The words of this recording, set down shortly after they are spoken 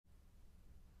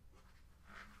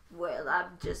Well, I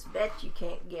just bet you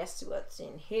can't guess what's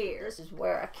in here. This is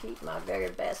where I keep my very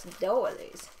best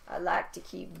doilies. I like to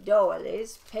keep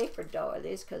doilies, paper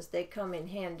doilies, because they come in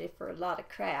handy for a lot of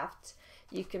crafts.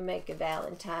 You can make a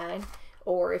Valentine,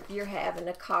 or if you're having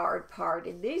a card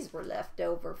party. These were left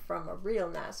over from a real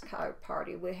nice card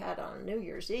party we had on New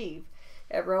Year's Eve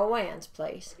at Rowan's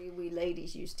place. We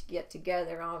ladies used to get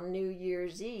together on New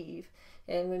Year's Eve,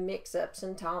 and we mix up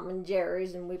some Tom and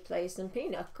Jerry's, and we play some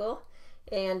pinochle.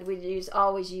 And we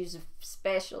always use a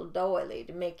special doily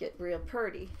to make it real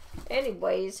pretty.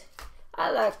 Anyways, I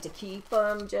like to keep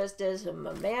them just as a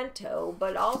memento,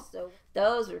 but also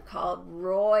those are called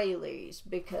royalies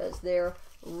because they're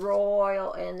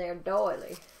royal and they're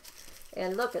doily.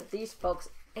 And look at these folks,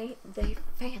 ain't they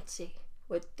fancy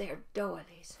with their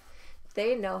doilies?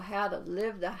 They know how to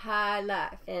live the high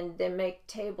life, and they make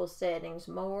table settings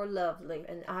more lovely,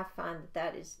 and I find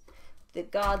that is the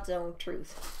God's own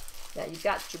truth. Now you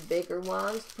got your bigger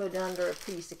ones, put under a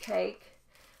piece of cake,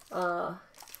 and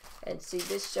see,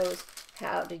 this shows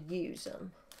how to use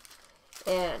them.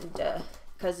 And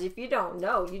because if you don't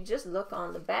know, you just look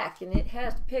on the back and it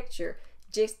has a picture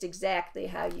just exactly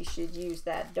how you should use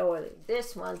that doily.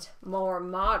 This one's more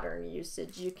modern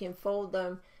usage. You can fold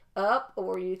them up,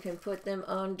 or you can put them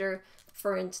under,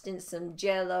 for instance, some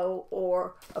jello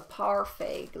or a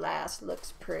parfait glass.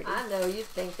 Looks pretty. I know you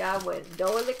think I went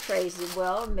doily crazy.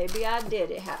 Well, maybe I did.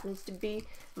 It happens to be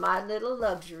my little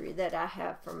luxury that I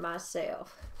have for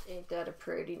myself. Ain't that a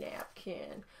pretty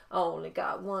napkin? I only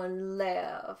got one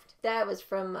left. That was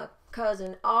from my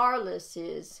cousin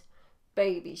Arliss's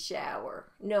baby shower.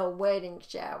 No, wedding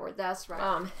shower. That's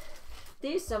right.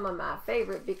 These are some of my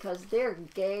favorite because they're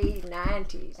gay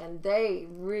 90s, and they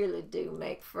really do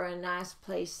make for a nice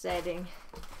place setting.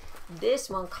 This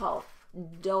one called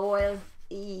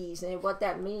Doilies, and what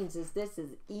that means is this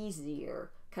is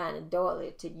easier kind of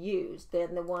doily to use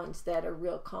than the ones that are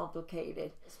real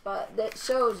complicated. But that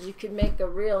shows you can make a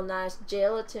real nice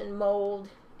gelatin mold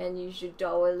and use your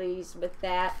doilies with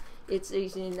that. It's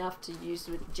easy enough to use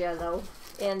with jello.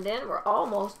 And then we're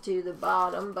almost to the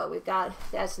bottom, but we got,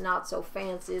 that's not so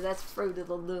fancy. That's Fruit of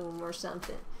the Loom or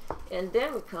something. And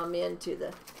then we come into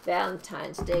the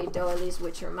Valentine's Day doilies,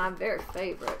 which are my very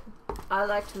favorite. I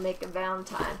like to make a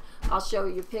Valentine. I'll show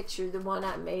you a picture of the one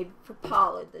I made for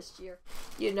Paula this year.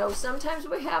 You know, sometimes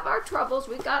we have our troubles.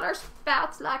 We got our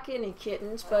spouts like any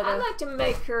kittens, but I like to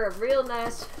make her a real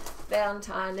nice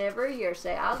Valentine every year.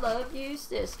 Say, I love you,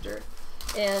 sister.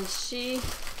 And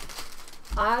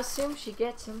I assume she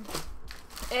gets them.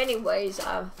 Anyways,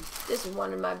 this is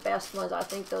one of my best ones. I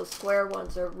think those square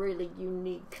ones are really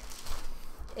unique.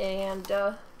 And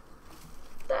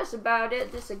that's about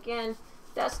it. This again,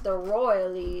 that's the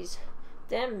royalies.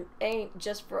 Them ain't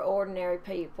just for ordinary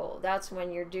people. That's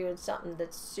when you're doing something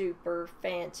that's super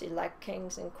fancy, like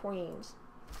kings and queens.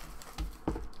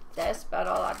 That's about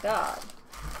all I got.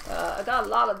 I got a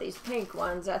lot of these pink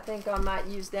ones. I think I might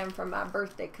use them for my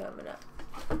birthday coming up.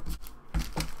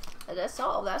 That's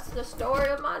all. That's the story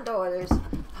of my daughters.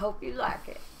 Hope you like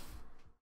it.